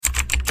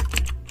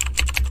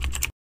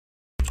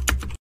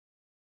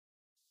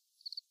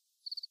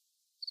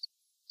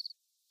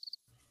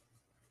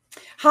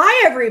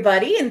Hi,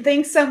 everybody, and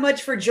thanks so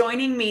much for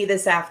joining me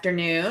this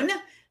afternoon.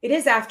 It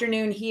is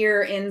afternoon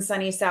here in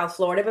sunny South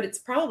Florida, but it's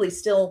probably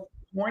still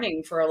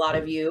morning for a lot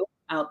of you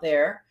out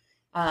there.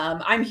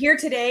 I'm here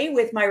today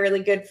with my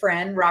really good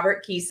friend,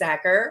 Robert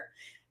Kiesacker.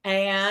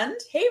 And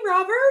hey,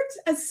 Robert,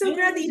 I'm so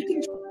glad that you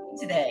can join me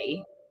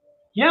today.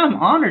 Yeah, I'm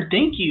honored.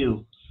 Thank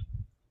you.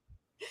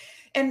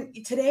 And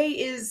today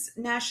is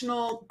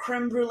National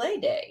Creme Brulee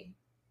Day.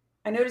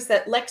 I noticed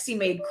that Lexi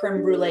made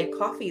creme brulee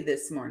coffee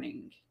this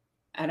morning.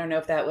 I don't know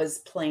if that was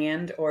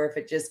planned or if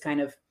it just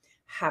kind of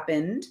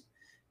happened,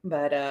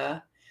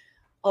 but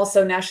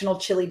also National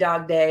Chili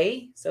Dog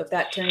Day. So if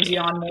that turns you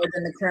on more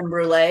than the creme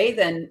brulee,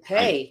 then I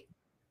hey.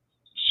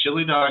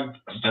 Chili dog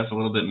does a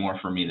little bit more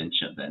for me than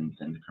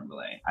the creme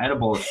brulee. I had a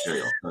bowl of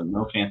cereal, so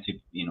no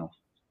fancy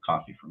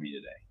coffee for me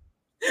today.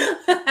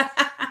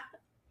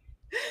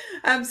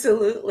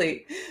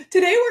 Absolutely.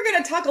 Today, we're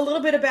going to talk a little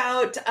bit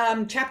about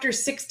chapter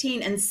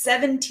 16 and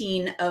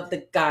 17 of the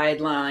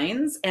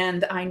guidelines.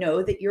 And I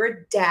know that you're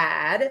a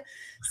dad,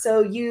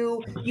 so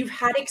you've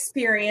had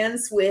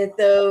experience with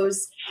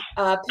those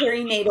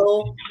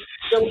perinatal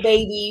little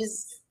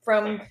babies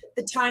from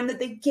the time that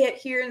they get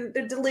here and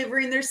they're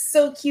delivering. They're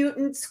so cute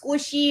and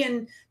squishy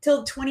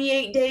until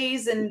 28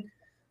 days, and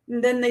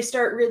then they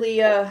start really,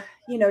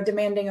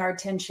 demanding our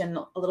attention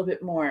a little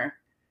bit more.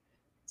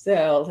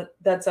 So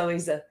that's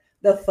always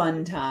the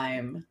fun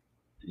time.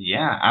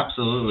 Yeah,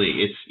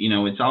 absolutely.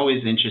 It's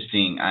always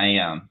interesting.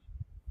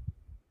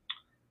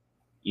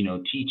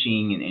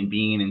 Teaching and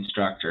being an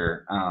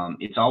instructor,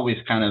 it's always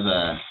kind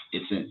of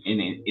it's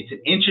an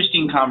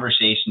interesting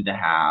conversation to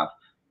have.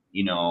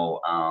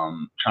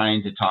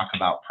 Trying to talk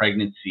about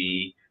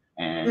pregnancy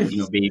and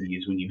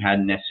babies when you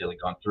hadn't necessarily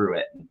gone through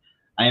it.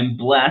 I am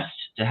blessed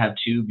to have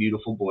two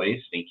beautiful boys.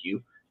 Thank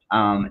you.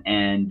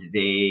 And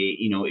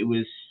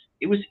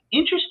it was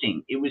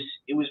interesting. It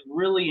was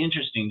really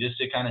interesting just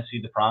to kind of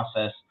see the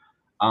process,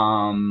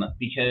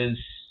 because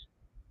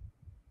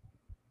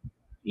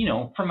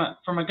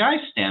from a guy's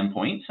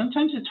standpoint,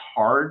 sometimes it's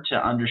hard to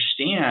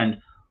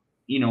understand,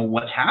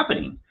 what's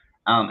happening.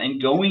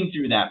 And going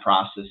through that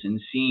process and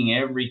seeing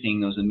everything,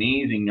 those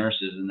amazing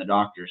nurses and the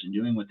doctors and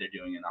doing what they're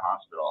doing in the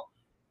hospital.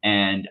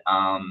 And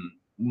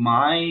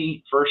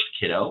my first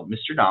kiddo,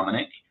 Mr.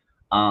 Dominic,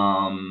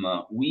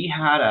 we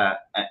had a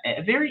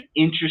very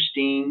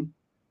interesting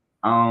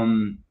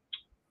um,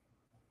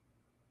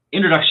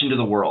 introduction to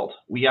the world.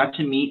 We got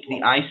to meet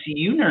the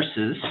ICU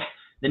nurses,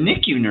 the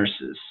NICU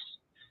nurses.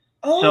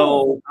 Oh,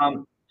 So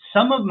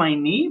some of my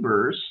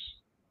neighbors,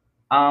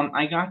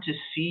 I got to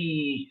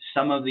see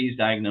some of these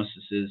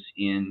diagnoses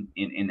in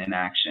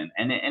action,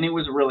 and it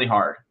was really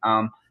hard.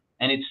 And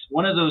it's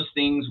one of those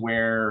things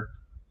where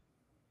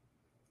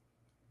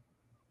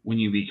when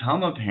you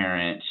become a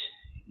parent,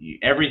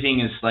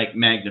 everything is like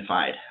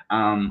magnified. So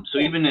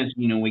yeah. even as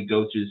we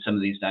go through some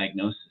of these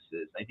diagnoses,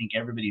 I think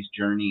everybody's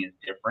journey is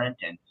different,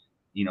 and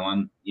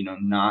I'm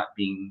not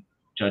being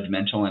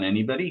judgmental on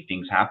anybody.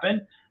 Things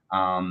happen,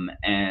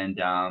 and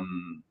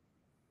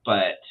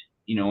but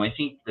I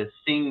think the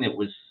thing that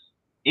was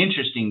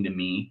interesting to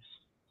me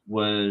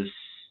was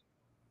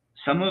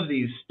some of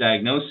these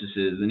diagnoses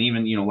and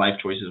even life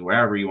choices,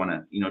 wherever you want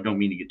to, don't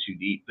mean to get too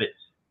deep, but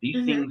these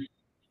Hmm. things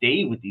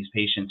stay with these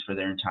patients for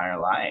their entire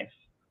life.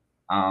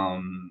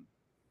 um,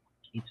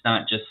 it's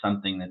not just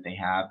something that they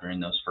have during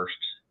those first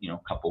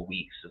couple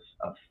weeks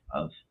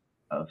of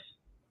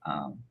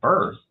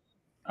birth,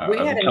 We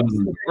of had an coming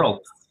into the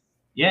world. experience.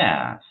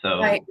 Yeah, so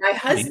My yeah.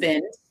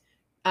 husband,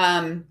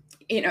 um,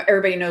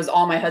 everybody knows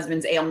all my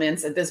husband's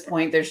ailments at this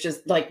point. There's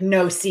just like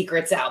no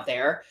secrets out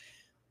there.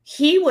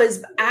 He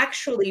was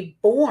actually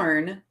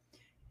born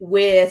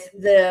with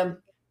the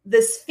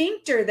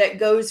sphincter that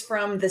goes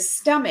from the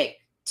stomach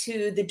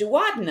to the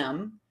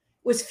duodenum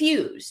was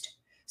fused.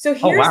 So Oh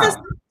here's this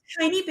wow.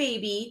 tiny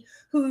baby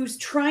who's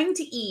trying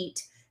to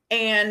eat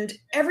and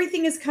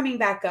everything is coming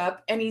back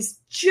up and he's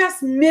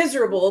just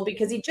miserable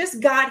because he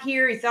just got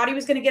here. He thought he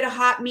was going to get a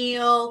hot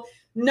meal.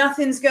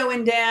 Nothing's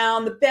going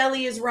down. The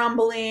belly is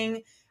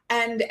rumbling.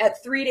 And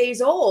at 3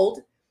 days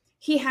old,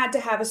 he had to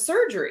have a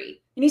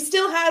surgery. And he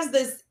still has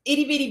this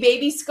itty bitty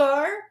baby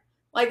scar,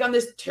 like on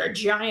this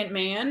giant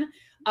man.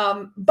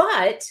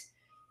 But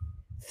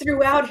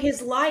throughout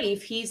his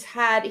life, he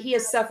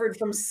has suffered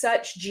from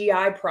such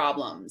GI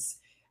problems,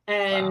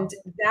 and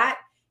Wow. that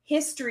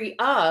history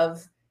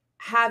of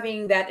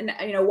having that,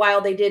 and while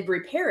they did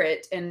repair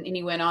it, and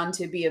he went on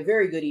to be a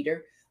very good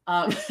eater.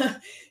 Um,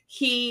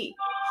 he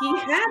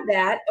had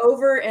that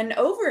over and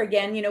over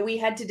again. We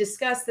had to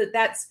discuss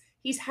that's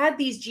he's had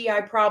these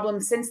GI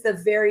problems since the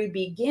very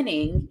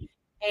beginning,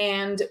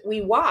 and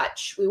we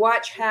watch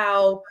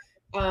how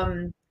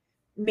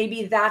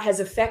maybe that has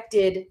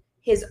affected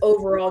his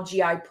overall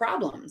GI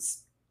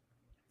problems.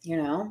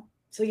 So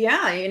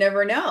yeah, you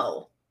never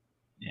know.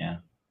 Yeah.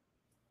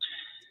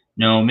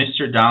 No,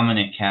 Mr.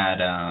 Dominic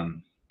had,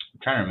 I'm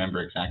trying to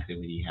remember exactly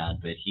what he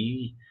had, but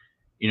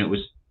it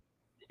was,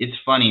 it's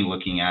funny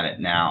looking at it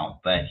now,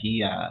 but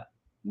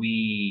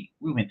we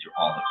went through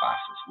all the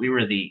classes. We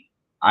were the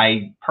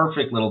I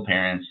perfect little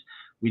parents.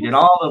 We did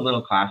all the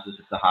little classes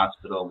at the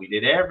hospital. We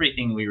did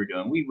everything we were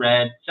doing. We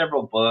read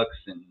several books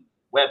and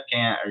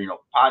webcam or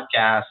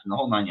podcasts and the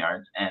whole 9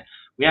 yards. And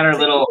we had our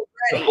little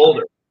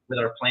folder with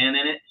our plan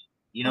in it,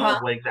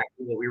 of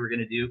what we were going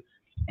to do.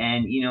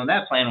 And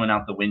that plan went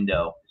out the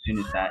window as soon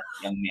as that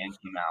young man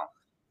came out.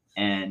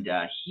 And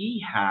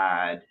he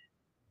had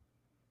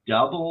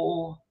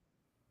double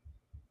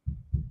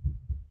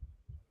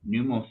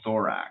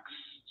pneumothorax.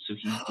 So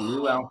he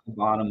blew out the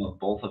bottom of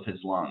both of his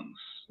lungs.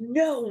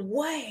 No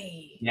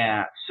way.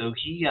 Yeah. So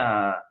he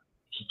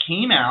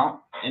came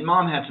out, and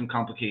Mom had some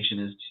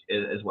complications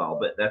as well,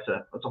 but that's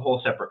a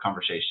whole separate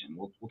conversation.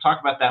 We'll talk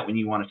about that when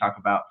you want to talk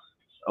about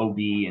OB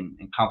and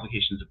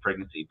complications of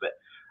pregnancy. But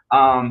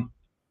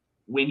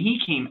when he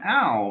came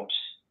out,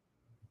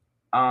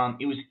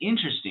 it was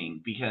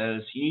interesting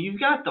because you've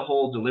got the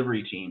whole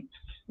delivery team,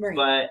 right,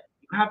 but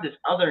you have this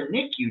other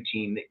NICU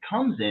team that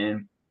comes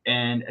in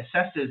and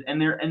assesses,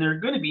 and they're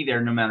going to be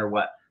there no matter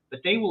what, but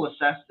they will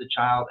assess the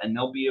child and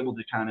they'll be able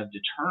to kind of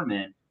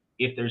determine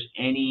if there's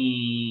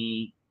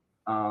any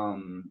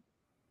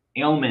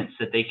ailments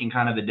that they can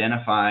kind of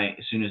identify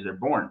as soon as they're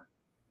born.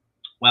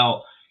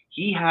 Well,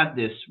 he had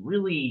this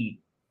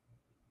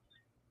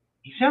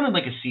he sounded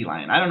like a sea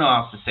lion. I don't know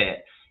how else to say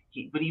it,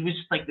 but he was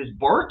just like this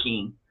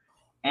barking,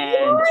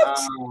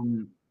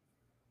 and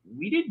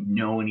we didn't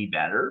know any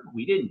better.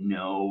 We didn't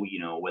know,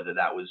 whether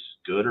that was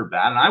good or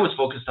bad. And I was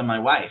focused on my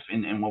wife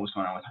and what was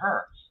going on with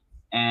her.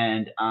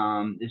 And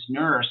this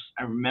nurse,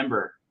 I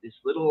remember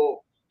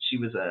she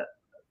was a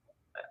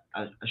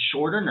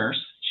shorter nurse.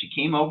 She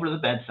came over to the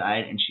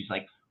bedside and she's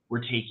like,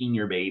 "We're taking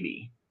your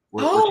baby.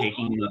 We're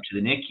taking you up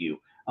to the NICU."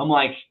 I'm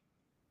like,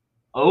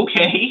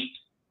 okay.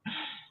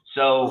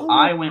 So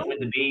I went with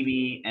the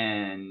baby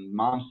and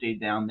Mom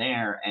stayed down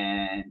there,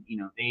 and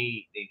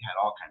they had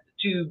all kinds of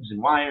tubes and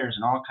wires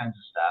and all kinds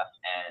of stuff.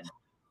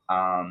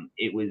 And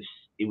it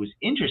was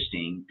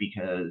interesting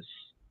because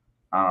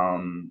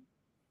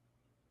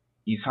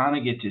you kind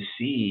of get to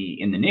see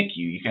in the NICU,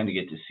 you kind of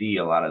get to see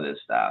a lot of this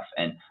stuff.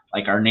 And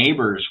like our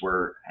neighbors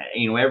were,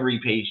 every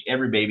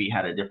baby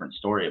had a different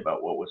story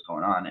about what was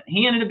going on. And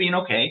he ended up being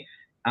okay.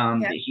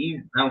 He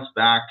bounced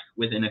back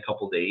within a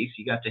couple days.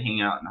 He got to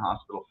hang out in the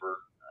hospital for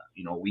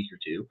a week or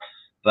two,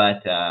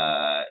 but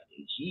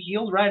he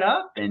healed right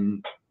up,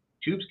 and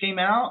tubes came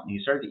out, and he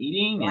started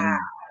eating. And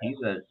he's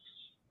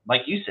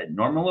like you said,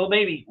 normal little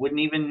baby.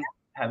 Wouldn't even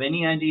have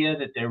any idea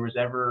that there was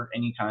ever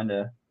any kind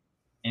of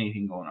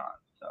anything going on.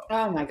 So.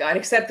 Oh my God!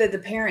 Except that the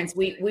parents,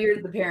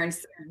 we're the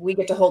parents, we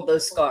get to hold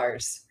those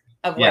scars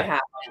of what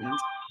happened.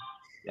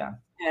 Yeah.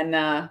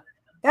 And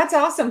that's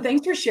awesome.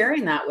 Thanks for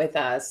sharing that with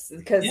us,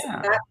 because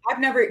I've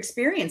never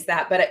experienced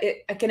that, but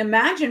I can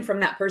imagine from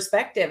that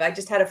perspective. I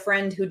just had a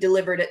friend who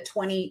delivered at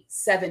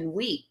 27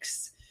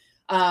 weeks.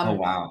 Oh,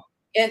 wow.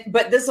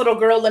 But this little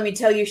girl, let me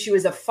tell you, she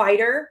was a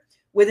fighter.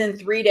 Within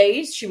 3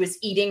 days, she was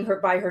eating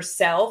by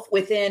herself.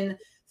 Within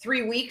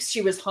 3 weeks,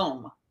 she was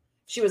home.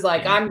 She was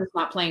like, "I'm just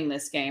not playing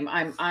this game.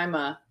 I'm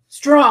a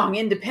strong,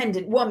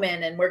 independent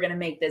woman, and we're going to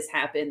make this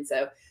happen."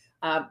 So,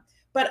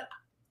 but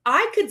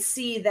I could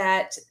see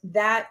that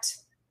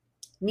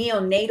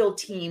neonatal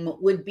team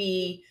would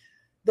be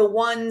the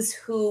ones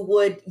who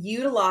would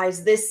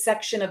utilize this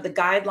section of the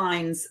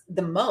guidelines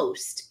the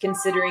most,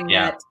 considering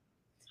that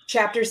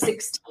chapter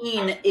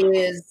 16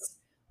 is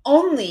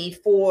only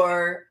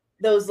for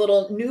those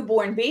little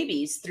newborn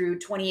babies through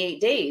 28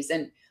 days.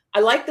 And I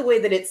like the way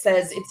that it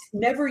says it's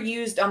never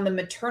used on the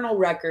maternal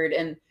record.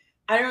 And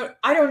I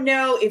don't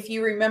know if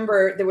you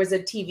remember, there was a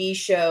TV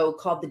show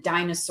called The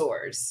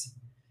Dinosaurs,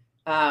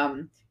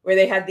 where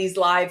they had these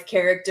live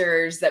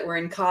characters that were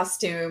in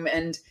costume,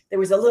 and there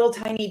was a little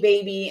tiny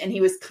baby, and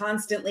he was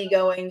constantly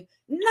going,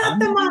 "Not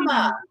the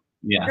mama."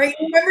 Yeah. Right.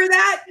 Remember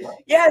that?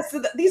 Yeah.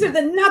 So these are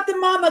the not the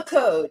mama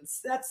codes.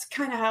 That's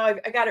kind of how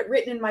I got it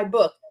written in my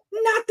book.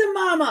 Not the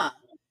mama.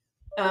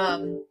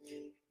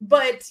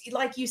 But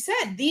like you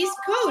said, these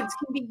codes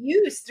can be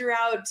used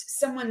throughout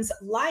someone's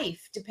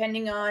life,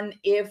 depending on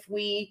if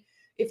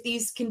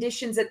these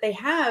conditions that they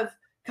have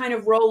kind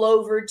of roll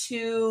over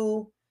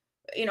to,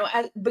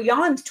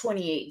 beyond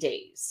 28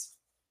 days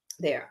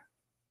there.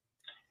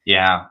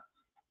 Yeah.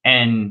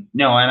 And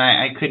no, and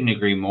I couldn't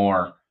agree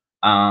more.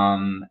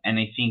 And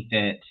I think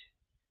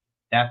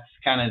that's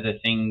kind of the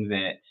thing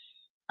that,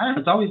 I don't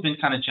know, it's always been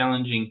kind of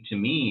challenging to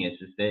me is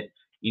that,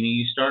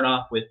 you start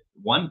off with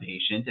one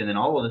patient, and then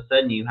all of a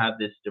sudden you have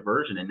this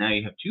diversion, and now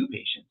you have two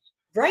patients.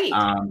 Right.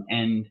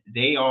 And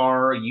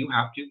you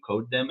have to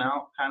code them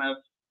out kind of,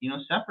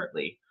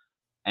 separately.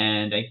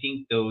 And I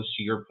think those,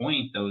 to your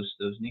point, those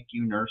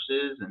NICU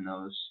nurses and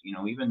those,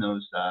 even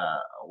those,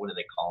 what do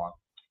they call them?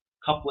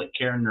 Couplet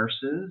care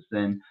nurses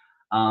and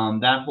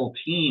that whole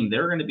team,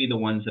 they're going to be the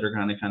ones that are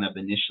going to kind of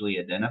initially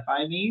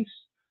identify these.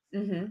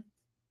 Mm-hmm.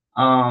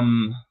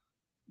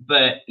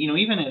 But,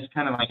 even as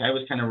kind of like I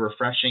was kind of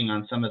refreshing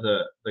on some of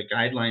the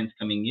guidelines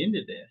coming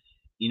into this,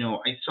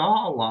 I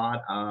saw a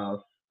lot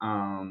of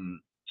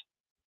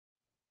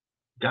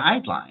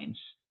guidelines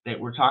that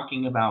were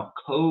talking about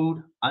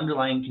code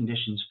underlying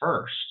conditions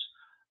first.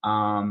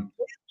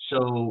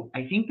 So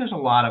I think there's a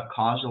lot of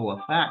causal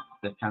effects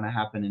that kind of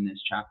happen in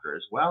this chapter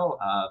as well.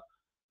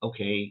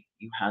 Okay,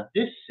 you have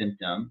this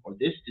symptom or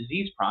this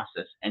disease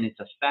process, and it's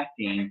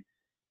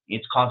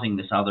causing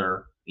this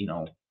other,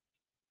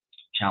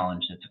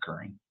 challenge that's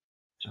occurring.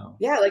 So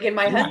Yeah, like in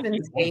my yeah,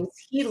 husband's good case, point.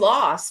 he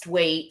lost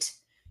weight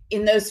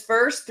in those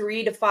first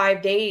 3 to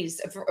 5 days,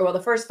 well, the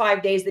first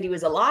 5 days that he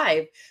was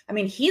alive. I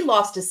mean, he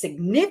lost a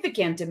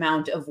significant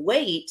amount of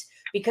weight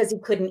because he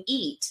couldn't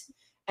eat.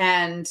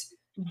 And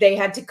they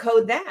had to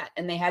code that,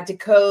 and they had to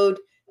code,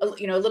 a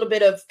little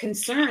bit of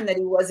concern that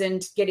he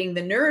wasn't getting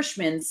the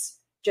nourishments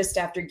just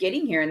after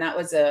getting here, and that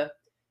was a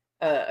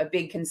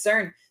big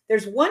concern.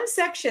 There's one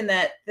section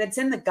that's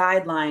in the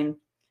guideline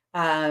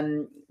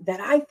that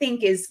I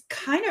think is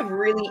kind of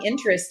really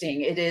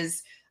interesting. It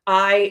is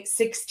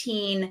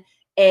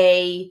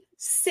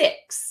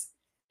I-16A6.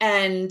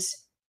 And,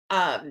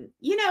 I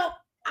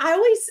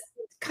always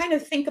kind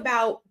of think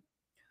about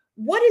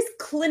what is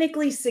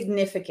clinically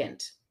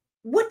significant.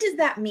 What does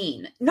that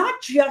mean?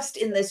 Not just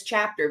in this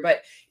chapter,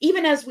 but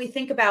even as we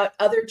think about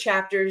other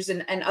chapters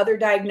and other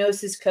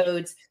diagnosis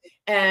codes,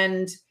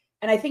 and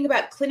I think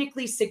about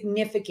clinically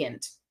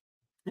significant,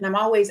 and I'm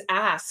always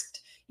asked,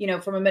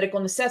 from a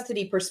medical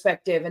necessity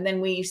perspective, and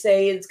then we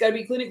say it's got to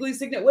be clinically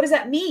significant. What does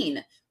that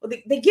mean? Well,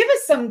 they give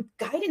us some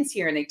guidance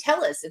here, and they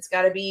tell us it's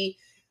got to be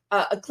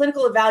a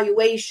clinical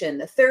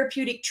evaluation, a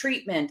therapeutic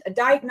treatment, a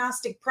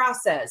diagnostic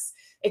process,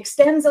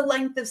 extends a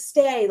length of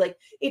stay. Like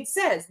it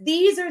says,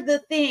 these are the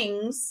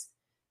things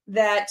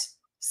that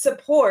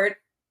support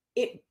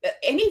it,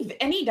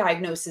 any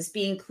diagnosis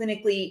being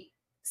clinically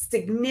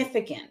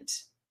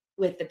significant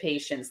with the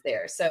patients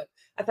there. So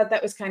I thought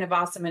that was kind of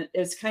awesome, and it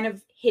was kind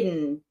of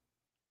hidden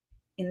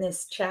in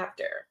this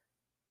chapter.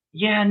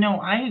 Yeah, no,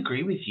 I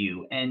agree with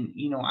you. And,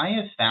 I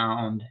have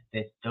found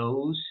that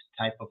those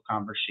types of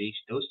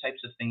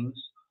things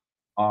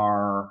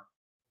are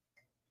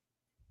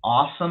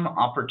awesome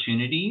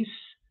opportunities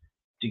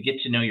to get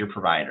to know your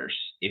providers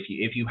if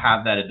you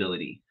have that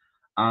ability.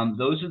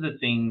 Those are the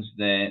things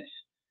that,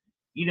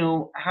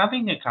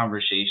 having a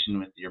conversation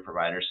with your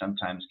provider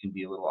sometimes can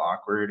be a little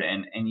awkward,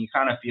 and you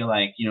kind of feel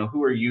like,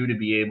 who are you to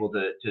be able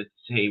to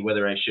say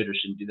whether I should or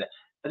shouldn't do that?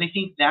 But I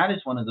think that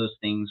is one of those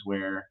things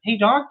where, hey,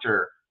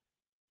 doctor,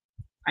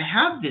 I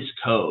have this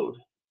code.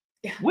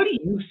 Yeah. What do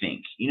you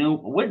think?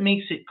 What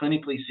makes it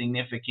clinically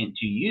significant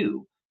to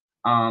you?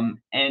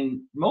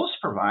 And most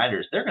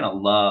providers, they're going to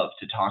love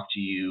to talk to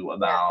you Yeah.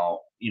 about,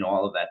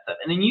 all of that stuff.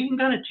 And then you can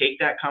kind of take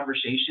that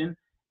conversation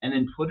and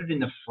then put it in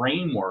the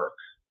framework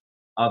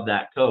of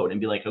that code and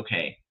be like,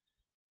 okay,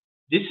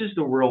 this is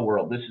the real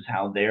world. This is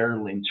how they're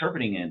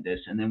interpreting it.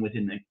 This, and then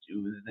within the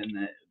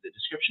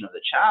description of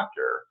the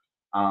chapter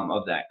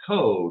of that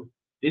code,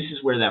 this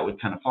is where that would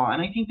kind of fall.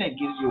 And I think that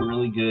gives you a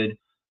really good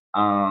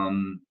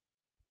um,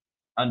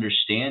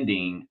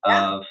 understanding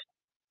Yeah. of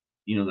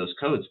those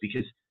codes,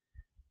 because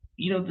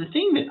the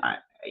thing that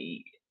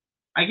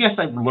I guess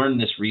I've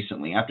learned this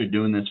recently after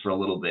doing this for a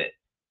little bit.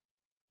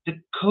 The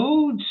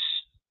codes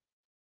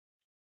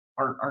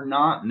are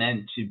not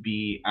meant to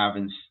be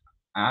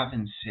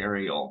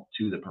adversarial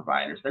to the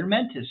providers. They're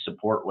meant to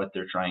support what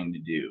they're trying to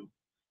do.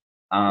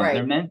 Right.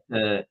 They're meant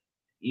to,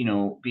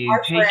 be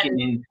Our taken friend,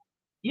 in.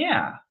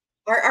 Yeah.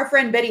 our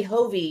friend Betty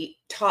Hovey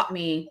taught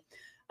me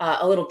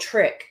a little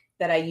trick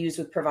that I use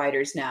with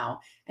providers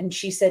now. And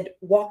she said,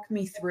 walk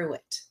me through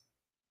it.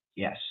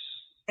 Yes.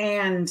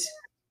 And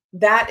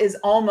that is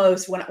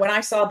almost when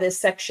I saw this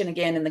section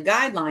again in the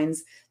guidelines,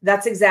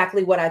 that's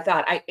exactly what I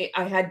thought. I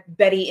had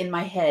Betty in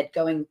my head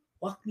going,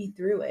 walk me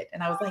through it.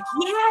 And I was like,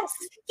 yes,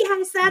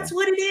 Yeah. that's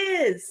what it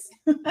is.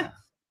 Yeah.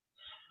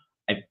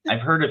 I've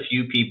heard a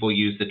few people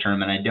use the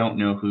term, and I don't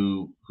know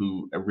who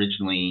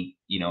originally,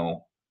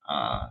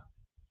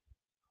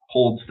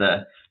 holds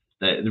the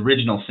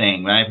original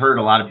saying, but I've heard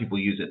a lot of people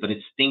use it, but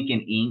it's think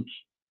and ink.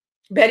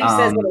 Betty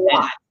says it a And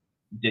lot.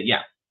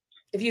 yeah.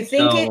 If you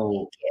think it, So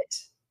ink it,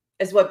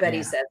 is what Betty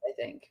yeah, says, I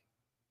think.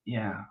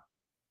 yeah.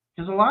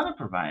 Because a lot of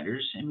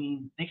providers, I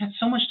mean, they got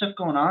so much stuff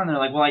going on. They're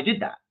like, well, I did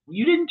that.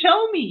 You didn't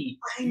tell me.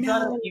 I You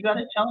gotta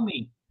know. tell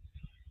me.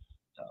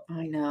 So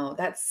I know.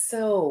 That's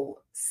so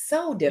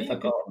yeah, good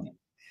difficult. point.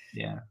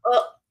 Yeah.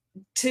 Well,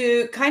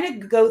 to kind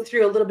of go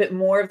through a little bit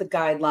more of the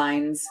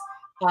guidelines,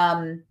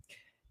 um,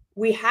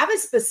 we have a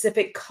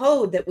specific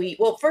code that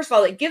well, first of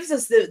all, it gives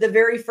us the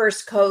very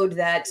first code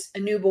that a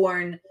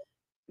newborn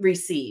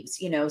receives,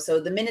 so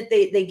the minute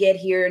they get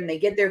here and they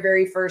get their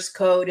very first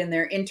code and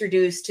they're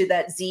introduced to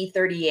that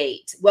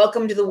Z38,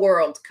 welcome to the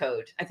world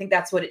code. I think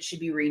that's what it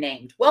should be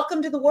renamed.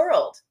 Welcome to the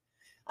world.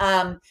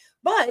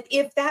 But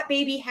if that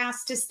baby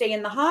has to stay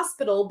in the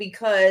hospital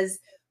because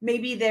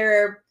maybe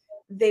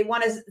they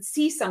want to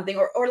see something,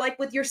 or like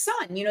with your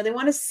son, they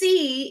want to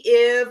see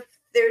if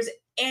there's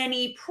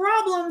any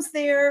problems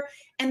there.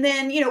 And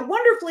then,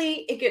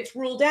 wonderfully, it gets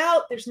ruled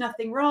out. There's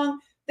nothing wrong.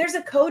 There's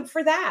a code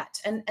for that.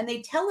 And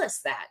they tell us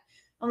that,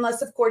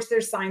 unless, of course,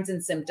 there's signs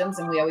and symptoms.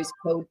 And we always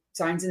code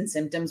signs and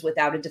symptoms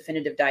without a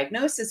definitive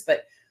diagnosis.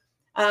 But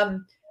I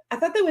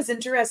thought that was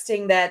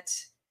interesting that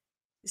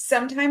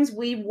sometimes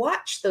we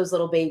watch those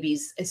little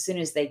babies as soon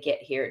as they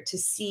get here to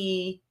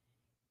see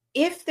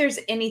if there's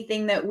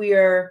anything that we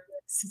are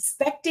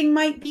suspecting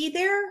might be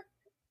there,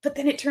 but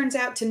then it turns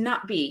out to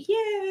not be.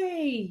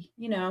 Yay!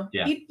 Yeah.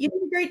 You did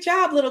a great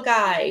job, little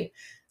guy.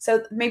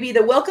 So maybe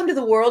the welcome to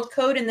the world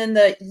code and then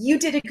the you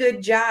did a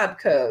good job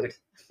code,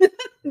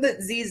 the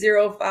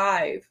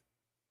Z05.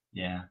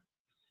 Yeah.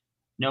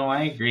 No,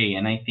 I agree.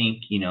 And I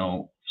think,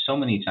 so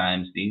many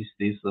times these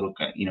little,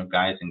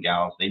 guys and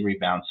gals, they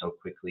rebound so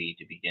quickly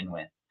to begin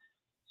with.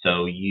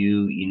 So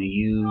you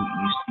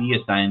see a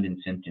signs and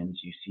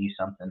symptoms, you see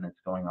something that's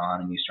going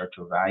on, and you start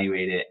to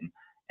evaluate it.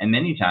 And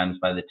many times,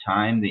 by the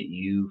time that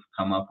you've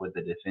come up with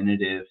a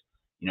definitive,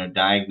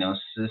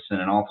 diagnosis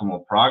and an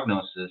ultimate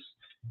prognosis,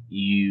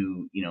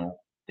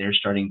 they're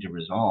starting to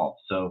resolve.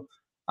 So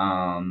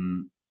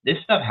this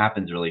stuff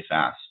happens really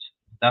fast.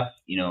 A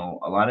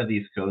lot of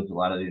these codes, a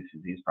lot of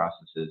these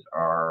processes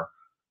are,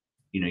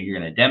 you're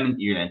going to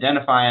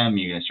identify them,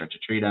 you're going to start to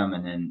treat them,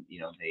 and then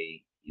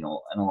they in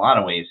a lot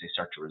of ways they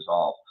start to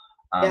resolve.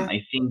 Yeah.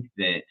 I think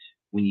that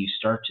when you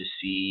start to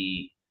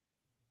see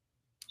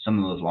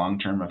some of those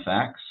long-term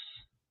effects,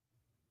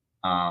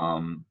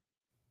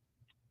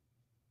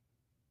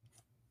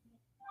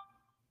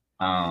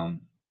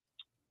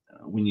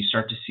 when you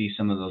start to see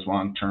some of those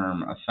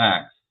long-term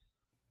effects,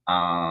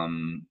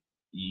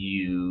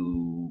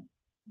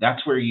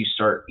 that's where you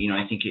start,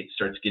 I think it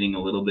starts getting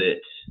a little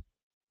bit,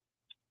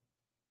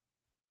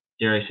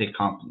 dare I say,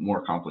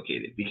 more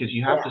complicated, because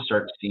you have to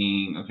start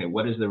seeing, okay,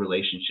 what is the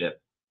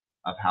relationship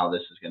of how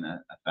this is going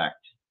to affect,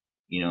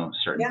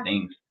 certain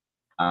things.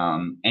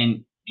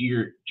 And to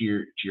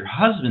your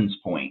husband's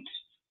point,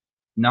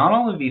 not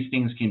all of these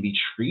things can be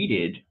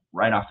treated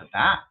right off the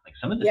bat. Like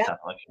some of this stuff,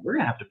 like we're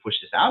going to have to push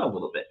this out a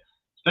little bit,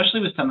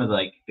 especially with some of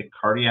like the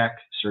cardiac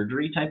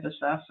surgery type of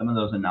stuff, some of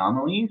those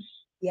anomalies.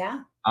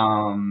 Yeah.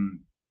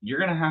 You're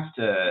going to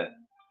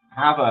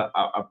have a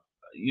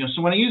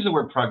so when I use the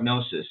word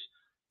prognosis,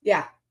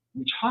 we're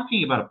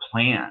talking about a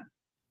plan.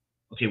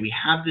 Okay, we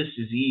have this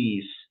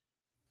disease.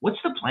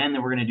 What's the plan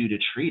that we're going to do to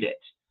treat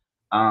it?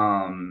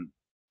 And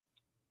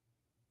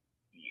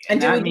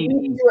do we need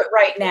to do it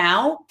right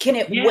now? Can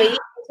it wait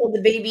until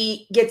the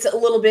baby gets a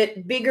little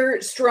bit bigger,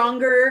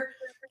 stronger,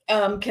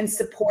 can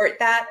support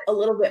that a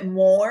little bit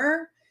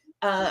more?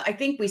 I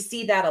think we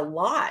see that a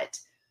lot.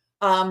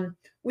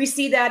 We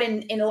see that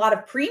in a lot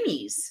of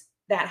preemies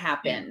that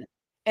happen.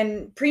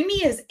 And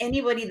preemie is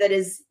anybody that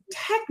is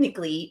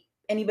technically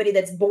anybody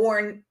that's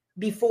born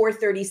before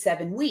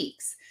 37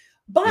 weeks.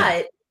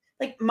 But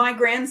like my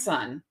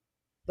grandson,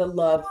 the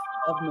love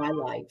of my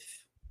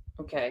life.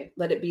 Okay,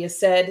 let it be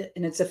said,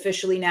 and it's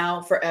officially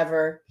now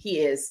forever. He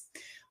is.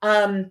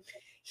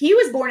 He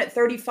was born at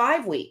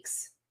 35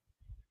 weeks,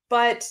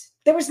 but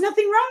there was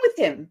nothing wrong with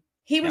him.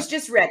 He was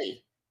just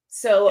ready.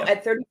 So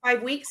at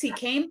 35 weeks, he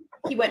came.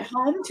 He went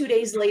home 2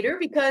 days later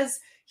because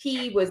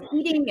he was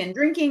eating and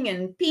drinking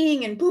and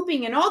peeing and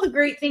pooping and all the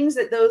great things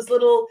that those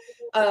little,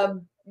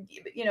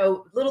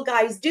 little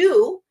guys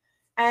do.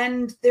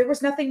 And there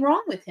was nothing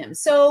wrong with him.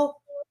 So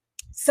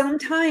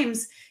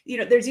sometimes,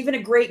 there's even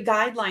a great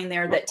guideline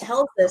there that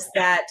tells us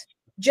that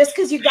just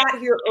because you got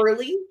here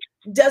early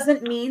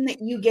doesn't mean that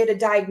you get a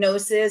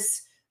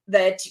diagnosis,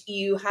 that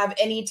you have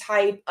any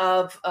type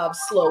of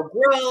slow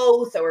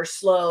growth or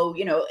slow,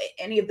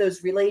 any of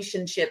those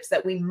relationships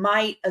that we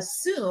might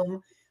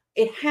assume.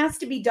 It has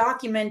to be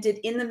documented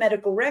in the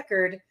medical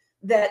record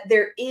that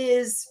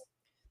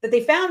that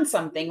they found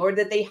something or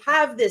that they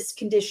have this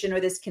condition or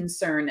this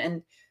concern.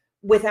 And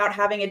without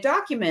having it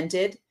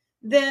documented,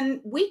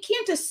 then we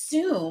can't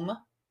assume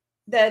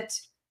that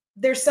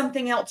there's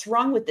something else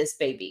wrong with this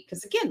baby.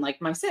 Because again, like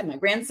I said, my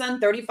grandson,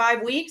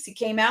 35 weeks, he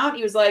came out,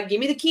 he was like, give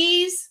me the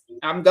keys,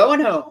 I'm going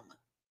home,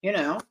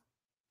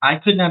 I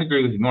could not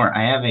agree with you more.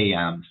 I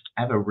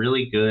have a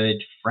really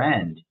good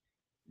friend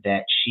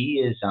that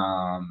she's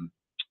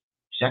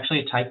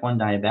actually a type 1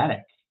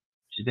 diabetic.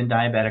 She's been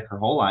diabetic her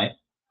whole life.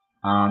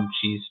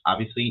 She's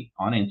obviously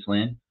on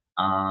insulin,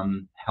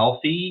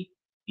 healthy,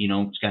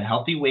 she's got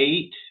healthy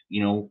weight,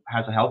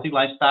 has a healthy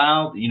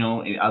lifestyle,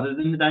 other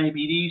than the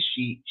diabetes,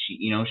 she's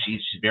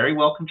very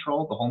well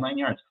controlled, the whole 9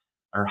 yards.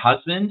 Her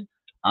husband,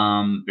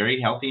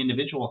 very healthy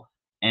individual,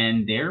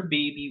 and their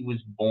baby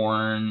was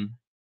born,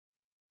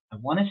 I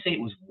want to say it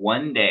was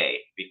 1 day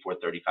before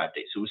 35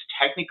 days. So it was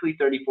technically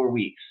 34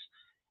 weeks.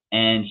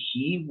 And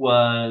he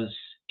was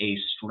a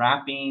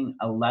strapping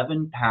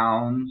 11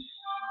 pounds.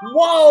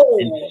 Whoa!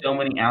 And so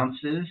many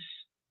ounces,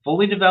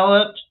 fully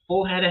developed,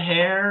 full head of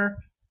hair.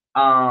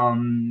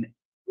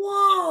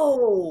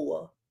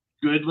 Whoa!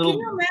 Good little. Can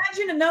you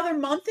imagine another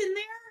month in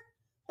there?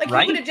 Like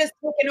he would have just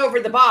taken over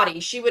the body.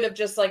 She would have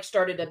just like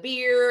started a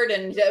beard,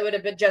 and it would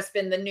have just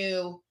been the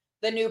new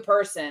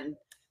person.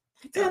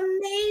 It's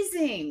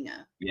amazing.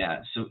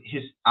 Yeah. So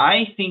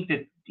I think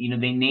that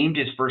they named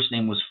his first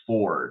name was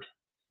Ford.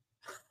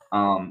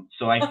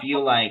 So I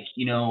feel like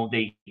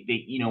they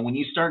when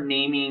you start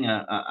naming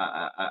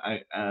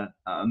a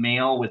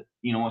male with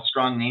a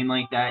strong name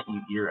like that,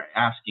 you're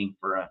asking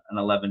for an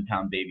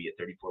 11-pound baby at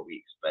 34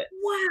 weeks. But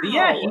wow. But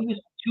yeah,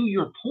 to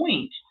your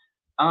point,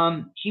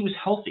 he was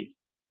healthy.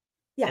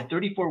 Yeah, At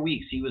 34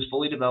 weeks, he was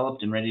fully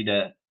developed and ready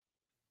to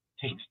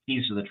take the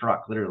keys to the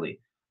truck, literally.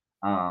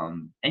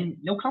 And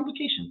no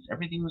complications.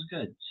 Everything was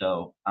good.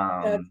 So,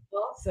 that's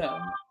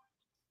awesome.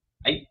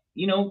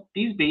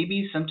 these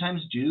babies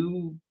sometimes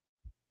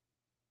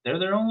they're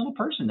their own little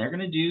person. They're going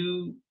to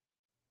do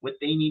what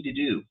they need to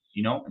do,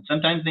 and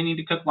sometimes they need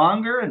to cook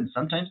longer and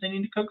sometimes they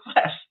need to cook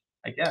less,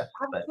 I guess.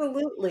 But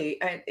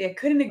Absolutely. I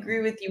couldn't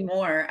agree with you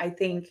more. I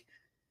think,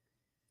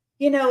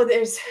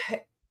 there's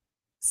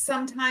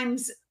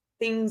sometimes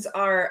things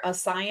are a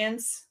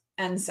science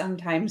and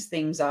sometimes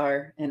things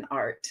are an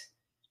art.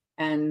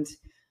 And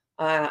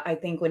I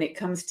think when it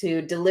comes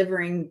to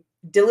delivery,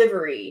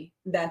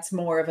 that's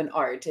more of an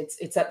art.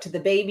 It's up to the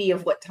baby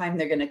of what time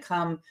they're going to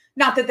come.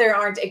 Not that there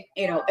aren't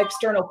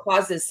external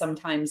causes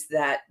sometimes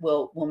that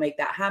will make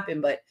that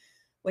happen, but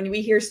when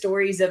we hear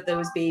stories of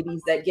those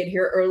babies that get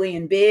here early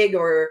and big,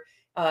 or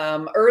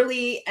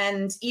early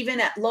and even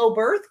at low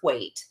birth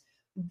weight,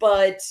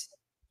 but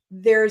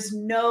there's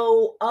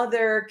no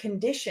other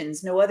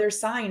conditions, no other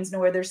signs,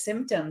 no other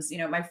symptoms.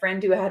 My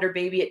friend who had her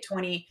baby at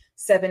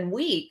 27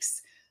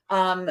 weeks,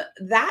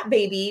 that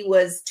baby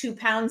was 2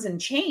 pounds and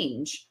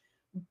change,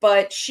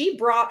 but she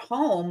brought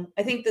home,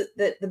 I think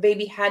that the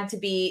baby had to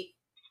be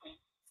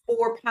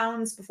 4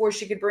 pounds before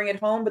she could bring it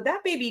home. But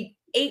that baby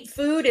ate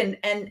food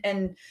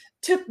and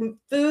took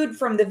food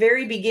from the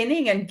very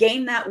beginning and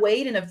gained that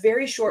weight in a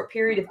very short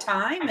period of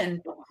time.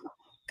 And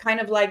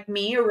kind of like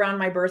me around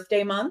my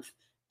birthday month.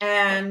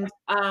 And,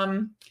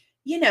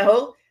 you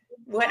know,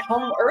 went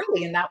home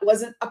early, and that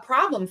wasn't a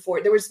problem for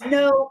it. There was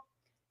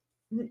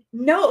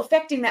no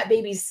affecting that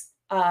baby's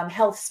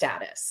health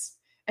status.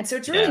 And so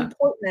it's really yeah,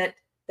 important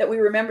that we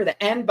remember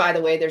that. And by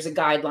the way, there's a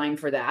guideline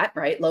for that,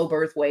 right? Low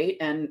birth weight.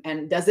 And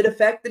does it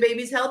affect the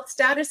baby's health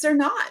status or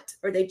not?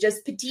 Or they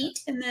just petite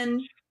and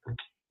then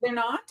they're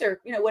not, or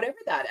whatever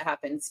that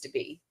happens to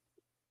be.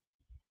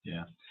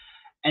 yeah.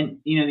 And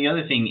the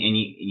other thing, and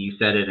you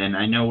said it, and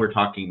I know we're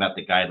talking about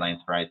the guidelines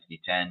for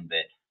ICD-10,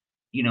 but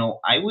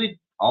I would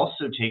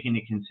also take into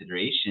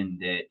consideration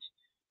that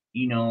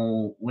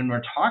when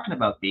we're talking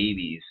about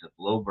babies of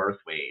low birth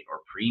weight or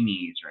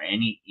preemies or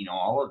any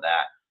all of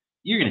that,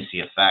 you're going to see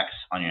effects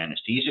on your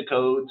anesthesia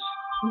codes.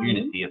 You're going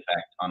to Mhm. see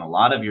effect on a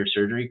lot of your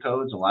surgery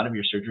codes. A lot of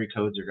your surgery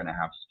codes are going to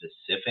have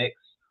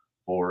specifics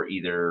for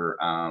either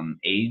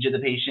age of the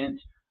patient.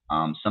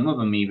 Some of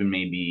them even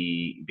may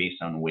be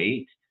based on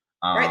weight.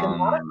 Right. The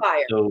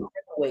modifier So for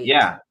the weight.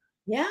 yeah,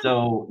 Yeah.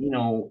 so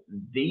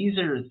these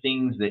are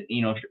things that if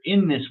you're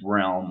in this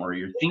realm or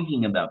you're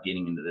thinking about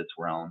getting into this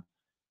realm,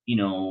 you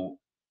know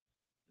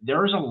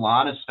there's a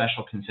lot of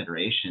special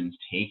considerations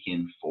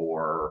taken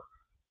for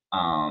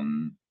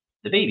um,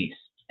 the babies,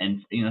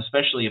 and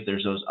especially if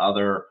there's those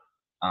other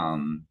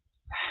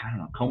I don't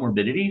know,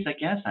 comorbidities. I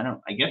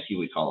guess you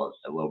would call it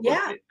a low birth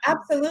Yeah, weight comorbidity.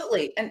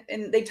 absolutely.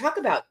 And they talk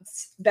about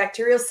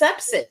bacterial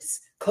sepsis,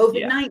 Yeah,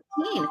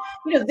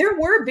 COVID-19. There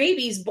were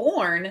babies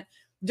born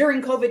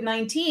during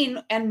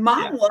COVID-19 and yeah,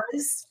 mom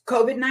was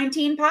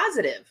COVID-19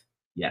 positive,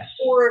 yes,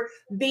 or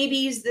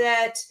babies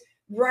that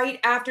right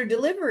after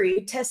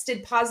delivery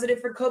tested positive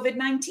for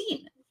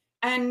COVID-19.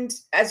 And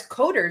as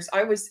coders,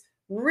 I was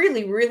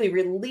really, really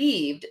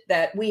relieved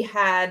that we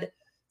had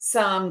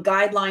some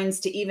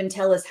guidelines to even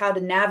tell us how to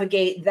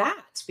navigate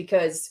that,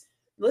 because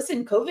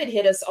listen, COVID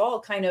hit us all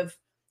kind of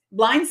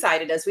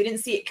blindsided us. We didn't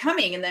see it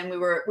coming. And then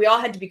we all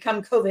had to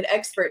become COVID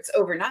experts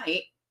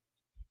overnight.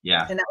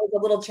 yeah. And that was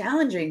a little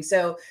challenging.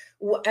 So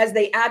as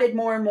they added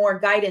more and more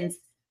guidance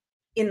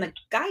in the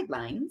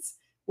guidelines,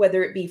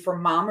 whether it be for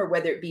mom or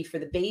whether it be for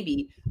the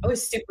baby, I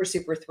was super,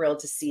 super thrilled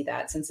to see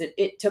that, since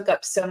it took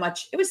up so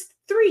much. It was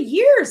 3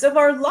 years of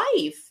our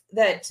life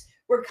that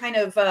were kind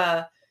of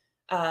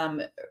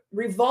um,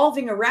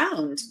 revolving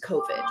around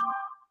COVID.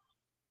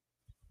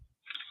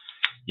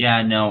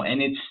 Yeah, no,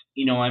 and it's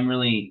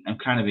I'm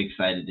kind of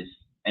excited to.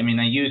 I mean,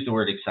 I use the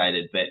word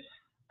excited, but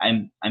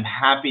I'm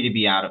happy to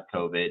be out of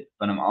COVID,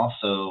 but I'm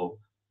also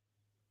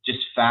just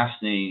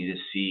fascinating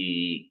to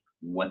see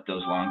what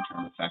those long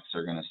term effects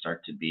are going to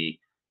start to be.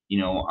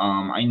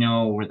 I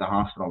know with the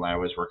hospital I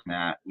was working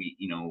at,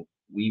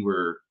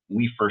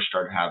 we first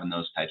started having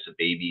those types of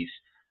babies.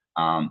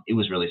 It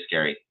was really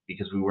scary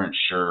because we weren't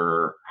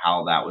sure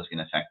how that was going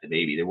to affect the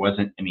baby. There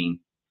wasn't, I mean,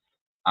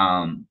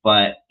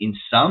 but in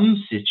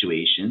some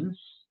situations,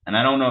 and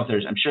I don't know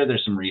if I'm sure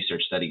there's some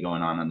research study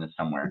going on this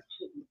somewhere,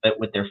 but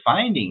what they're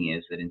finding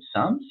is that in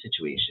some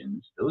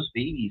situations, those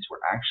babies were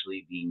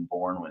actually being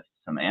born with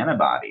some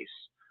antibodies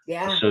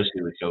Yeah.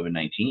 associated with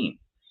COVID-19.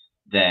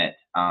 That,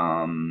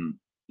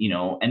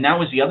 and that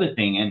was the other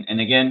thing. And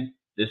again,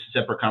 this is a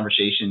separate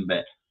conversation,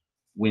 but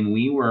when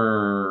we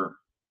were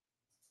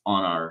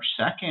on our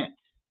second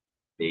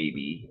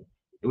baby,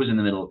 it was in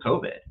the middle of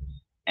COVID.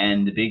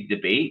 And the big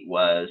debate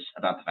was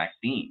about the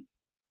vaccine,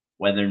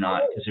 whether or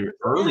not, Oh, because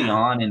early yeah.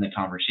 on in the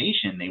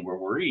conversation, they were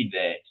worried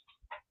that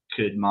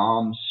should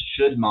moms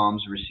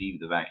receive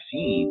the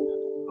vaccine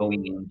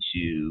going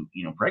into,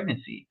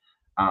 pregnancy?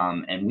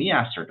 And we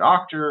asked our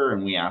doctor,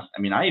 and I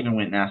mean, I even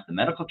went and asked the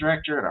medical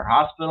director at our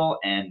hospital,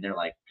 and they're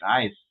like,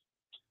 guys,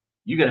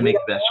 you got to We make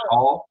don't the best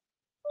call.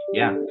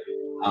 Yeah.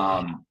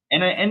 And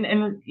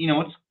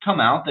it's come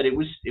out that it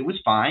was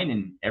fine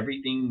and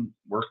everything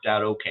worked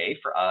out okay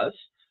for us.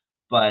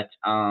 But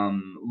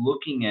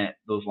looking at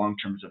those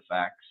long-term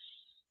effects,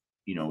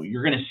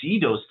 you're going to see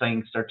those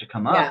things start to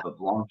come Yeah. up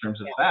of long-term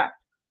Yeah. effects.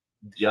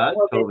 Does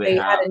Well, COVID they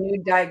had have? a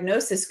new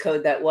diagnosis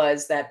code that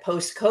was that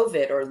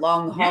post-COVID or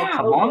long haul Yeah,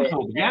 long COVID.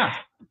 COVID. Yeah,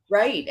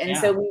 Right. And yeah,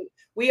 so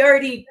we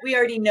already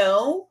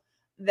know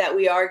that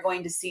we are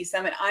going to see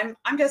some. And I'm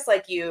just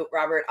like you,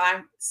 Robert.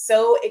 I'm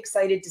so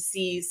excited to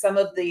see some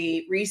of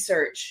the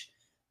research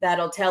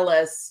that'll tell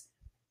us,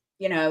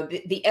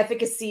 the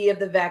efficacy of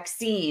the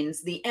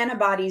vaccines, the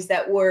antibodies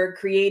that were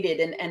created,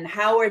 and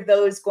how are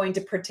those going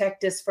to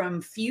protect us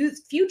from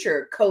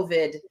future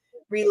COVID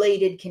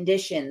related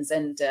conditions,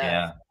 and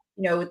yeah,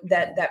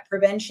 that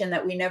prevention,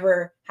 that we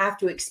never have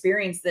to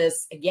experience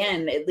this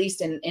again, at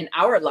least in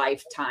our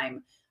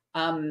lifetime.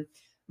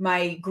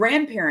 My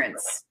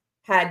grandparents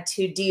had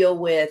to deal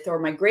with, or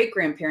my great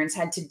grandparents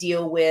had to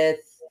deal with,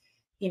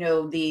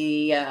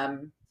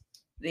 the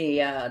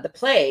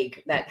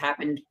plague that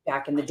happened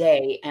back in the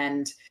day,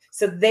 and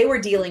so they were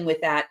dealing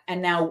with that.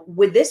 And now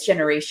with this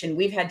generation,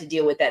 we've had to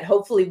deal with that.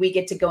 Hopefully we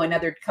get to go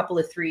another couple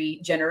of 3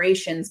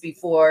 generations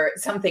before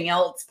something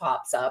else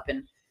pops up,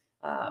 and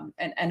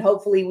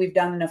hopefully we've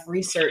done enough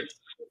research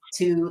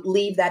to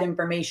leave that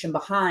information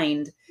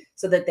behind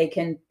so that they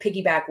can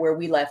piggyback where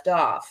we left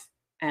off,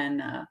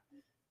 and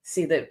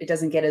see that it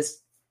doesn't get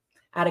as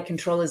out of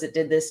control as it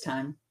did this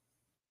time.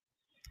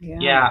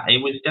 yeah.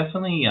 It was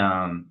definitely,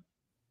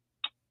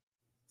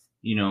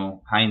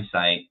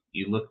 hindsight.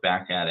 You look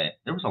back at it,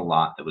 there was a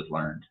lot that was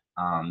learned.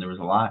 There was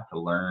a lot to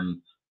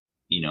learn,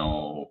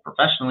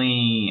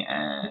 professionally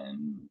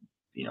and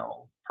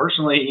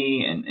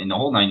personally, and the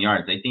whole 9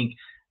 yards. I think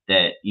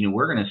that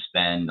we're going to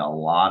spend a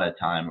lot of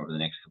time over the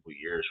next couple of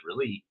years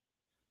really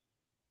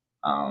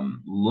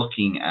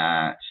looking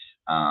at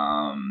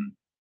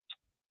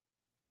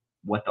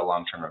what the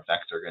long-term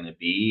effects are going to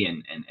be,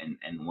 and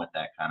what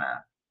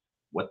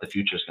the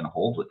future is going to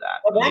hold with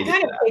that. Well, that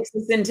kind of takes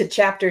us into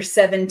chapter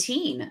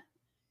 17.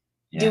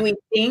 Yeah. Do we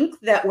think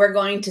that we're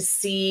going to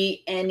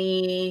see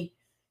any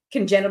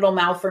congenital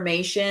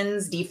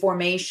malformations,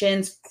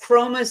 deformations,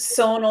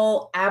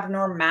 chromosomal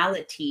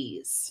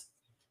abnormalities?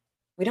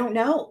 We don't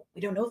know.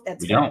 We don't know if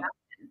that's going to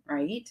happen,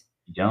 right?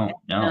 We don't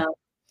know.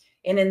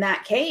 And in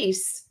that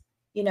case,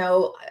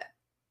 are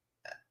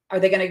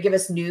they going to give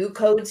us new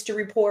codes to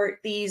report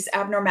these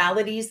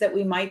abnormalities that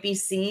we might be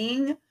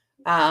seeing?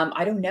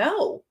 I don't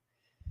know.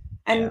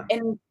 And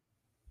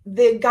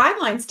the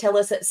guidelines tell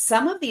us that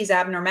some of these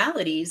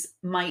abnormalities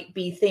might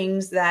be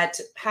things that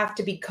have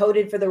to be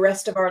coded for the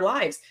rest of our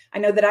lives. I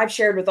know that I've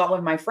shared with all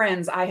of my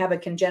friends, I have a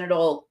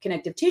congenital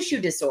connective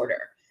tissue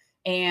disorder.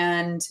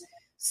 And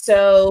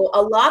so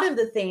a lot of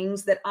the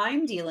things that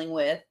I'm dealing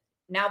with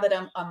now that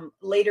I'm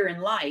later in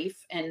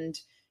life, and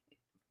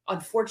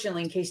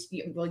unfortunately, in case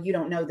you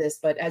don't know this,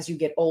 but as you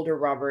get older,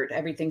 Robert,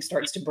 everything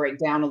starts to break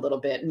down a little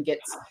bit and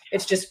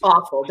it's just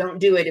awful. Don't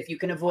do it if you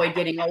can avoid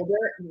getting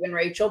older. Even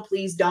Rachel,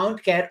 please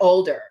don't get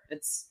older.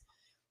 It's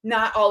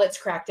not all it's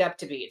cracked up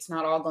to be. It's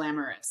not all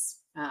glamorous.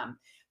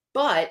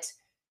 But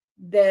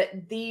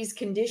these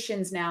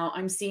conditions now,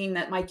 I'm seeing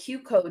that my Q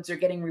codes are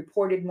getting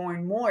reported more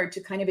and more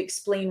to kind of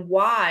explain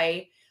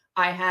why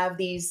I have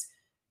these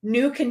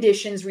new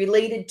conditions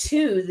related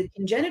to the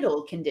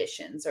congenital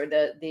conditions, or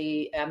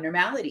the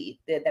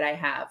abnormality that I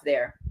have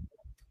there.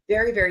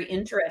 Very, very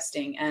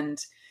interesting.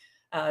 And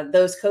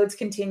those codes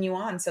continue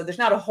on. So there's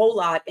not a whole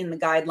lot in the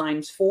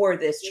guidelines for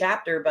this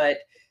chapter, but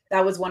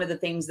that was one of the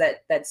things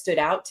that stood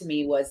out to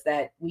me, was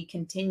that we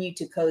continue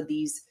to code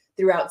these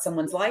throughout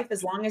someone's life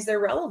as long as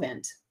they're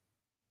relevant.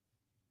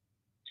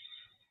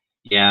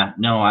 Yeah,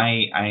 no,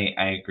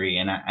 I agree.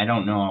 And I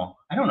don't know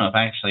if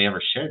I actually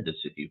ever shared this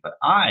with you, but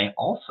I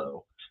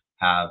also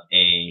have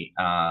a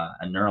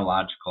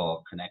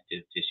neurological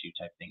connective tissue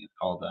type thing. It's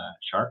called a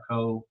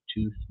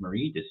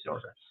Charcot-Tooth-Marie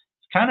disorder.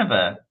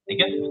 I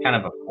guess it's kind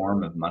of a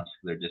form of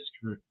muscular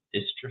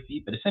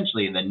dystrophy, but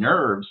essentially the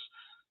nerves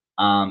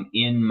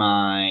in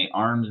my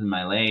arms and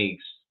my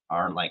legs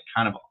are like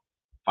kind of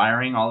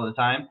firing all the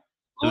time.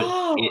 So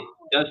it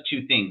does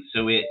two things.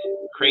 So it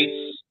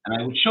creates,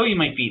 and I would show you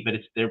my feet, but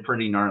they're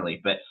pretty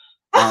gnarly, but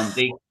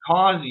they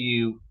cause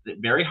you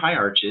very high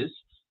arches,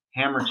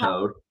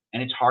 hammer-toed,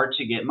 and it's hard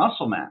to get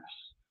muscle mass.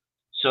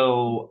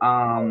 So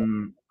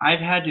I've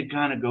had to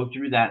kind of go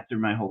through that through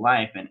my whole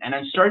life, and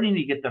I'm starting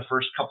to get the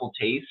first couple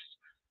tastes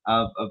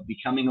of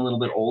becoming a little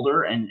bit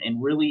older, and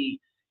really,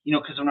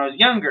 because when I was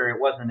younger, it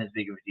wasn't as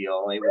big of a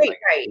deal. It was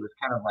it was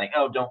kind of like,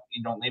 oh,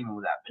 don't leave me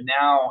with that. But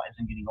now, as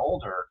I'm getting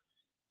older,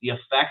 the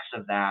effects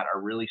of that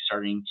are really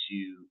starting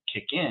to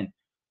kick in.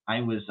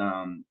 I was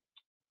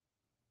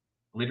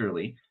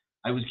literally,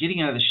 I was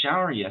getting out of the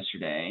shower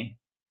yesterday,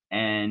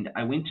 and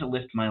I went to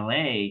lift my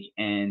leg,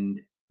 and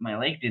my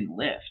leg didn't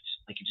lift.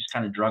 Like, it just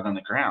kind of drug on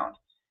the ground.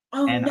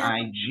 Oh, And no.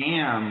 I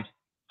jammed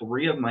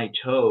 3 of my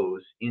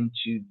toes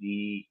into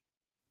the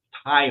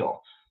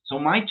tile. So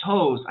my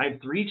toes, I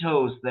have 3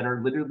 toes that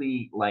are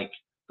literally like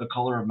the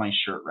color of my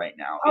shirt right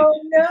now. Oh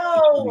It's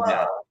pretty no.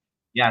 bad.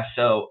 Yeah,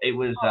 so it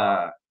was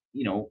Oh,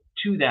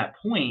 to that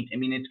point, I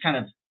mean, it's kind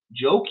of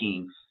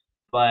joking,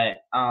 but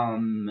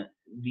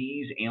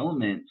these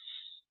ailments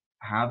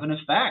have an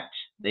effect.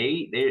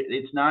 They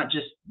it's not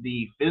just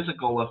the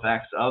physical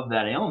effects of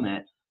that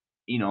ailment,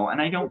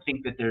 and I don't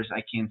think that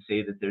I can't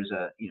say that there's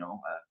a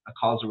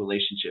causal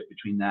relationship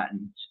between that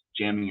and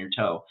jamming your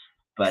toe.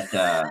 But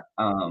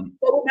well,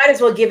 we might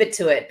as well give it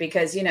to it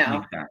because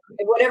exactly,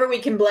 whatever we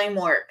can blame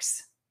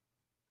works.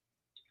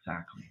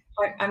 exactly.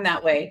 I'm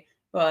that way.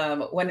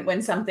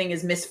 When something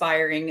is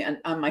misfiring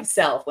on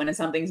myself, when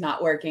something's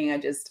not working, I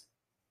just,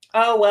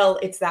 oh well,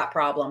 it's that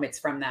problem. It's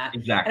from that.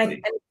 And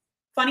Exactly. it's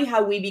funny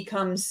how we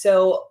become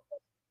so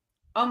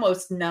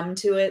almost numb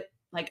to it.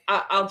 Like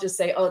I'll just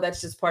say, oh,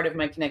 that's just part of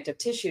my connective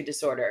tissue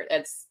disorder.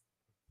 It's,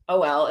 oh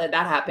well, that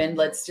happened.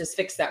 Let's just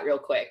fix that real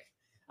quick.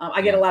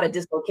 I get a Yeah. lot of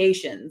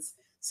dislocations.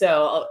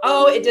 So,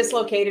 oh, it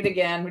dislocated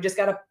again. We just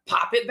got to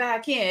pop it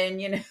back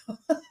in.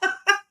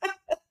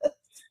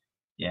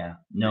 Yeah.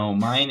 No,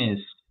 mine is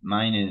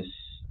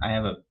I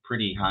have a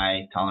pretty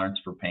high tolerance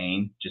for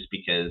pain just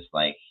because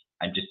like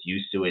I'm just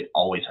used to it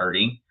always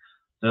hurting.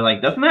 They're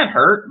like, "Doesn't that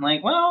hurt?" I'm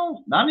like,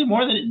 "Well, not any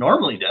more than it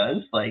normally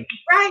does." Like,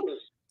 Right.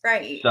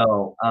 Right.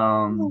 so,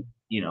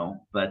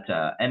 but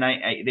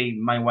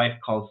and my wife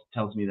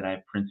tells me that I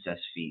have princess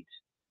feet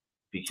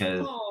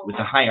because with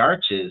the Oh, high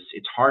arches,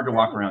 it's hard to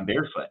walk right. around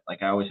barefoot.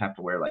 Like I always have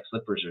to wear like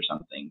slippers or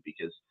something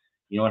because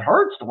it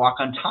hurts to walk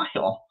on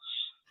tile.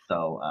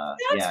 So,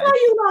 That's yeah, why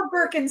it's you love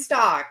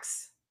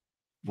Birkenstocks.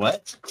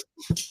 what?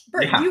 Do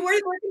Yeah. you wear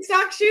the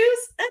Birkenstock shoes?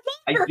 I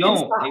I love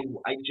don't.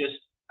 Birkenstock.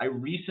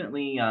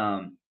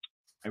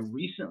 I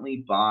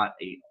recently bought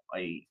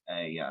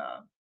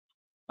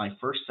my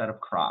first set of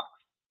Crocs.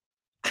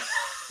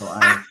 So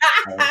I've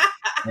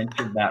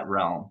entered that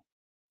realm.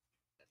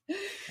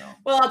 So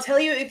Well, I'll tell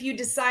you, if you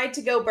decide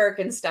to go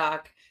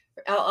Birkenstock,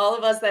 all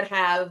of us that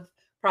have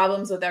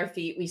problems with our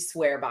feet, we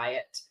swear by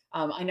it.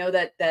 I know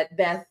that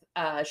Beth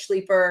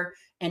Schleifer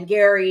and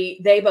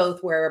Gary, they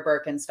both wear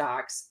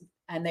Birkenstocks,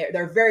 and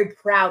they're very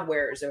proud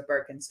wearers of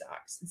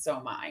Birkenstocks, and so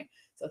am I.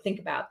 So think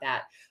about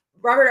that.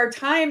 Robert, our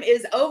time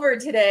is over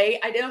today.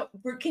 I don't.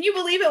 Can you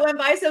believe it went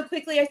by so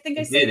quickly? I think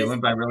I it say did. It this.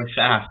 went by really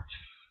fast.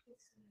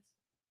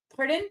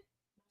 Pardon?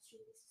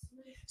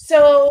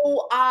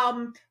 So,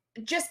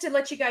 just to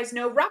let you guys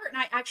know, Robert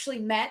and I actually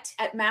met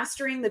at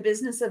Mastering the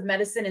Business of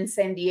Medicine in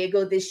San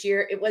Diego this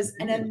year. It was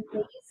an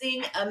Ooh.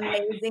 amazing,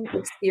 amazing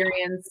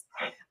experience.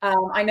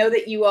 I know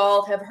that you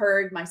all have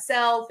heard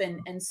myself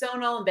and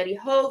Sonal and Betty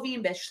Hovey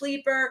and Beth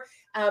Schleifer.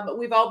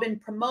 We've all been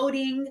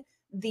promoting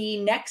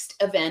the next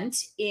event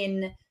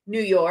in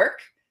New York.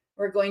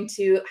 We're going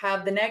to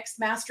have the next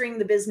Mastering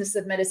the Business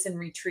of Medicine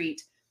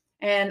retreat.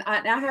 And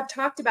I have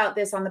talked about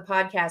this on the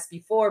podcast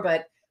before,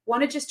 but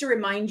wanted just to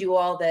remind you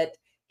all that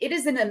it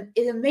is an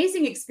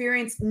amazing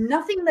experience,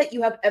 nothing that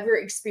you have ever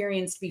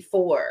experienced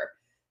before.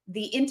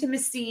 The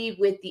intimacy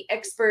with the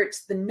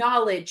experts, the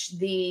knowledge,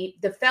 the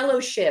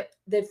fellowship,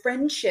 the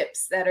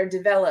friendships that are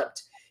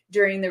developed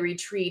during the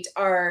retreat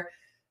are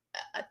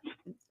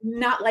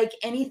not like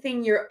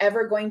anything you're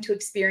ever going to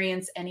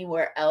experience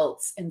anywhere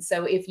else. And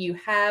so if you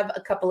have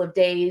a couple of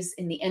days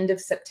in the end of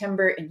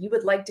September and you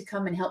would like to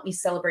come and help me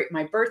celebrate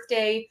my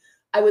birthday,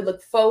 I would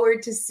look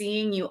forward to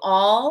seeing you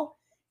all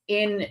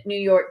in New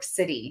York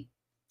City.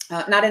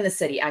 Not in the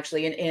city,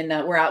 actually.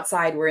 We're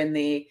outside. We're in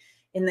the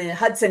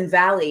Hudson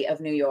Valley of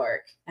New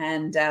York,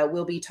 and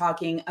we'll be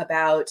talking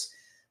about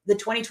the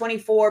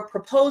 2024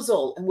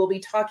 proposal, and we'll be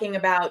talking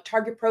about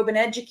Target Probe and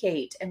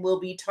Educate, and we'll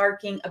be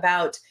talking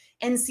about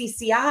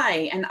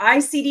NCCI and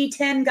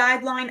ICD-10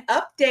 guideline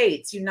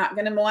updates. You're not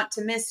going to want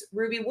to miss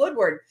Ruby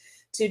Woodward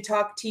to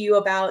talk to you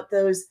about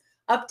those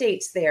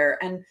updates there.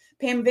 And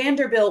Pam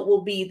Vanderbilt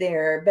will be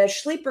there. Beth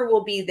Schleifer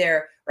will be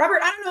there.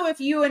 Robert, I don't know if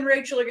you and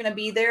Rachel are going to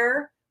be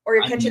there or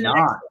you're I'm catching the next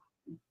not.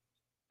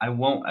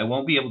 one. I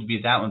won't be able to be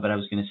at that one, but I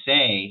was going to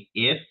say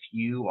if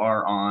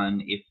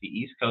the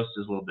East Coast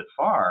is a little bit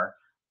far,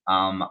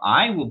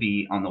 I will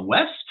be on the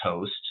West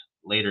Coast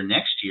later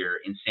next year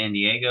in San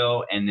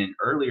Diego, and then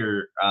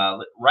earlier,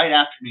 right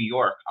after New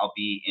York, I'll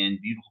be in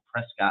beautiful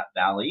Prescott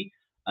Valley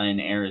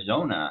in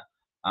Arizona.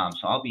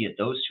 So I'll be at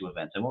those 2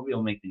 events. I won't be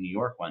able to make the New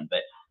York one,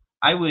 but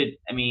I would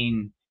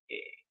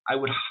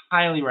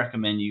highly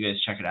recommend you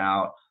guys check it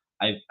out.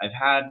 I've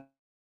had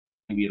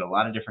be at a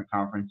lot of different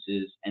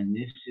conferences, and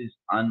this is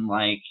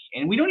unlike,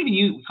 and we don't even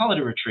we call it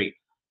a retreat.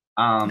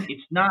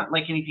 It's not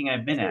like anything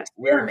I've been at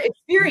where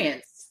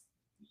Experience.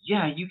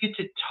 you get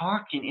to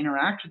talk and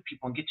interact with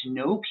people and get to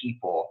know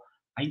people.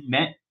 I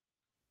met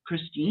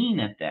Christine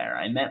at there.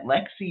 I met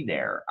Lexi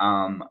there.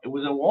 It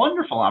was a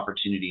wonderful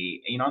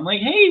opportunity. I'm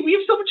like, hey, we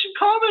have so much in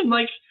common.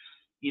 Like,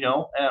 it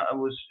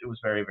was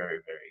very, very,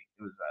 very,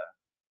 it was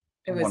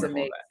It a was wonderful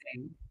amazing.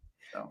 event.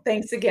 So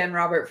Thanks again,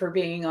 Robert, for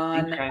being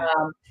on. thanks, guys.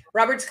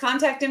 Robert's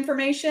contact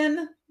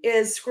information.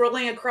 is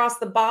scrolling across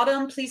the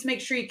bottom. Please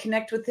make sure you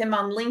connect with him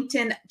on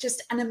LinkedIn.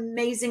 Just an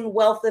amazing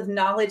wealth of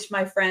knowledge,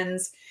 my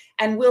friends.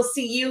 And we'll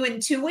see you in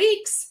 2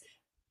 weeks.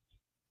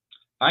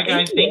 Bye,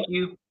 guys. Thank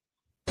you.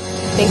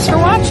 Thanks for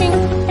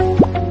watching.